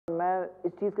मैं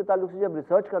इस चीज़ के ताल्लुक से जब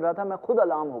रिसर्च कर रहा था, मैं खुद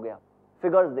अलार्म हो गया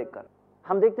फिगर्स देखकर।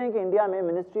 हम देखते हैं कि इंडिया में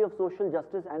ministry of social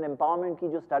justice and empowerment की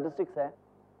जो स्टैटिस्टिक्स है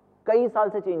कई साल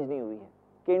से चेंज नहीं हुई है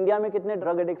कि इंडिया में कितने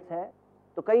ड्रग एडिक्ट्स हैं,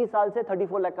 तो कई साल से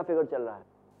 34 लाख का फिगर चल रहा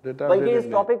है। बल्कि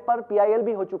इस टॉपिक पर PIL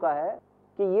भी हो चुका है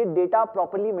कि ये डेटा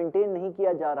प्रॉपर्ली मेंटेन नहीं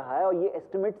किया जा रहा है और ये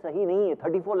एस्टिमेट सही नहीं है।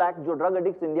 34 लाख जो ड्रग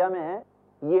एडिक्ट्स इंडिया में है,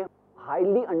 ये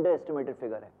हाईली अंडर एस्टिमेटेड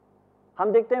फिगर है।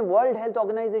 हम देखते हैं वर्ल्ड हेल्थ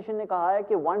ऑर्गेनाइजेशन ने कहा है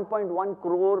कि 1.1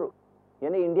 करोड़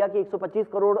यानी इंडिया की 125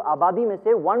 करोड़ आबादी में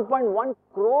से 1.1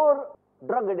 करोड़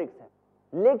ड्रग एडिक्ट्स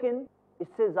हैं। लेकिन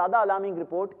इससे ज्यादा अलार्मिंग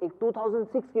रिपोर्ट एक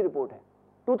 2006 की रिपोर्ट है।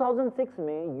 2006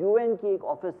 में UN की एक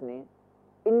ऑफिस ने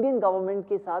इंडियन गवर्नमेंट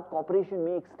के साथ कॉपरेशन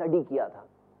में एक स्टडी किया था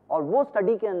और वो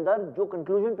स्टडी के अंदर जो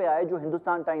कंक्लूजन पे आए, जो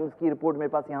हिंदुस्तान टाइम्स की रिपोर्ट मेरे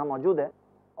पास यहां मौजूद है,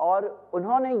 और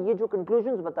उन्होंने ये जो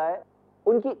कंक्लूजन्स बताए,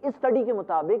 उनकी इस स्टडी के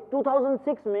मुताबिक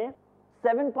 2006 में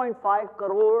 7.5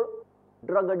 करोड़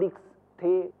ड्रग एडिक्ट्स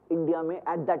थे इंडिया में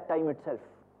at that time itself,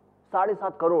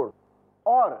 7.5 crore.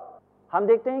 और हम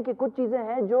देखते हैं कि कुछ चीजें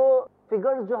हैं जो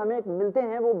फिगर्स जो हमें मिलते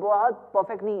हैं वो बहुत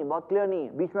परफेक्ट नहीं है, बहुत क्लियर नहीं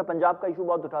है। बीच में पंजाब का इशू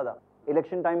बहुत उठा था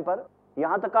इलेक्शन टाइम पर,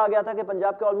 यहां तक कहा गया था कि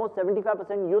पंजाब के ऑलमोस्ट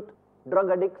 75% यूथ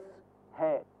ड्रग एडिक्ट्स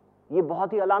है। ये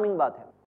बहुत ही अलार्मिंग बात है।